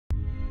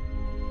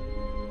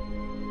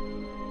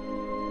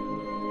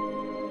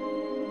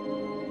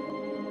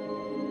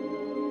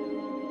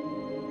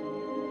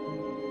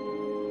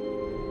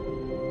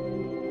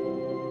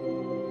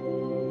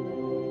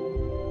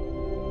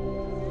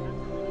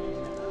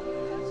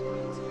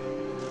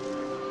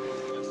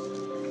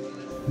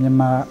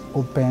Myanmar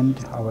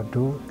opened our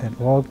door and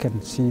all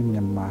can see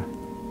Myanmar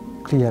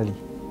clearly.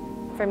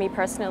 For me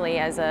personally,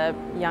 as a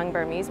young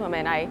Burmese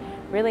woman, I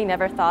really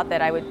never thought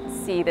that I would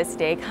see this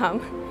day come,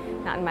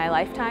 not in my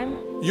lifetime.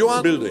 You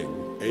are building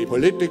a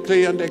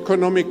politically and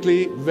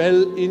economically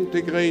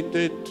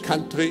well-integrated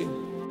country.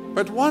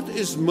 But what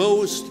is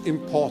most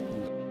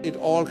important? It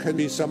all can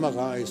be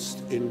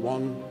summarized in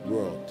one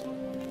word: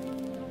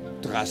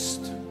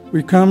 trust.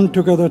 We come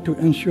together to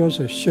ensure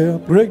a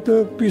shared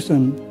greater peace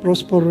and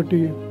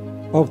prosperity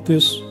of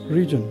this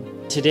region.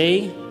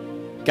 Today,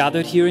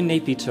 gathered here in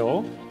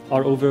Naypyidaw,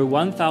 are over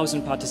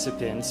 1,000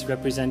 participants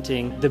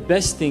representing the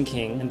best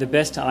thinking and the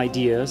best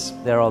ideas.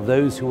 There are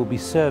those who will be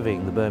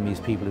serving the Burmese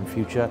people in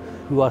future,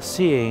 who are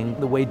seeing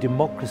the way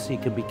democracy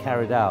can be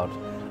carried out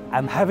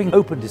and having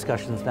open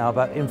discussions now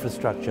about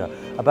infrastructure,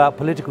 about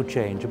political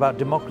change, about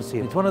democracy.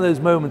 It's one of those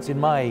moments in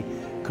my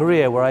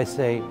career where I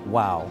say,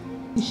 wow.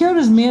 Here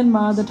is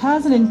Myanmar that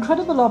has an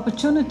incredible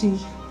opportunity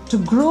to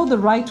grow the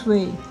right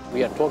way.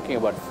 We are talking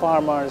about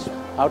farmers,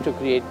 how to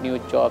create new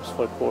jobs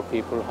for poor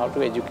people, how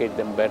to educate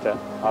them better,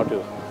 how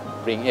to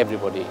bring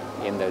everybody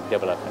in the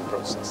development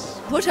process.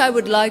 What I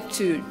would like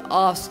to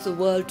ask the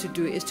world to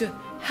do is to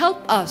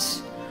help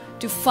us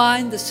to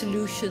find the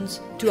solutions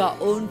to our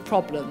own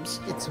problems.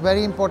 It's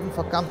very important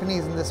for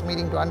companies in this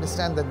meeting to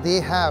understand that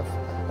they have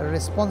a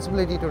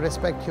responsibility to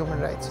respect human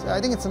rights. I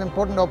think it's an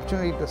important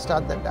opportunity to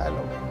start that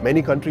dialogue.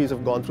 Many countries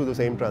have gone through the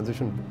same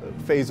transition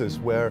phases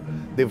where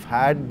they've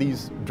had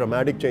these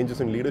dramatic changes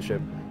in leadership.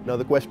 Now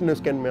the question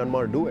is, can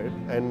Myanmar do it?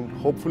 And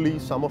hopefully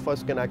some of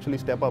us can actually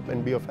step up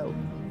and be of help.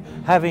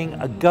 Having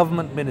a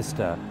government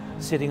minister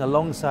sitting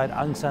alongside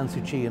Aung San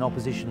Suu Kyi, an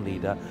opposition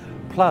leader,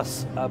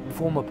 plus a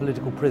former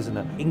political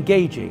prisoner,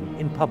 engaging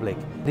in public.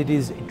 It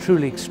is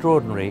truly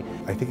extraordinary.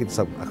 I think it's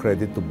a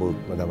credit to both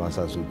Madam Aung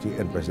San Suu Kyi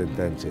and President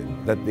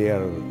Tenzin that they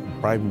are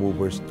prime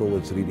movers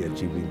towards really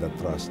achieving that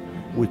trust,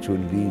 which will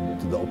lead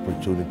to the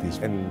opportunities.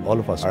 And all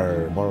of us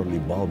are morally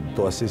bound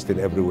to assist in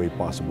every way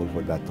possible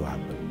for that to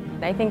happen.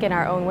 I think in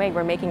our own way,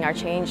 we're making our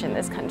change in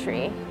this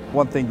country.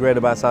 One thing great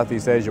about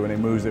Southeast Asia, when it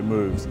moves, it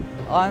moves.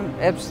 I'm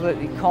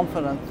absolutely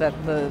confident that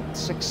the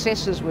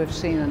successes we've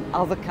seen in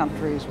other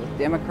countries with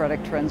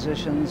democratic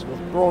transitions, with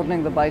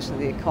broadening the base of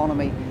the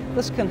economy,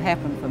 this can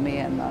happen for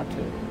Myanmar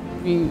too.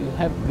 We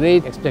have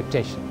great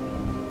expectation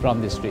from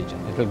this region.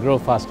 It will grow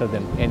faster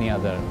than any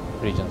other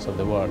regions of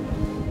the world.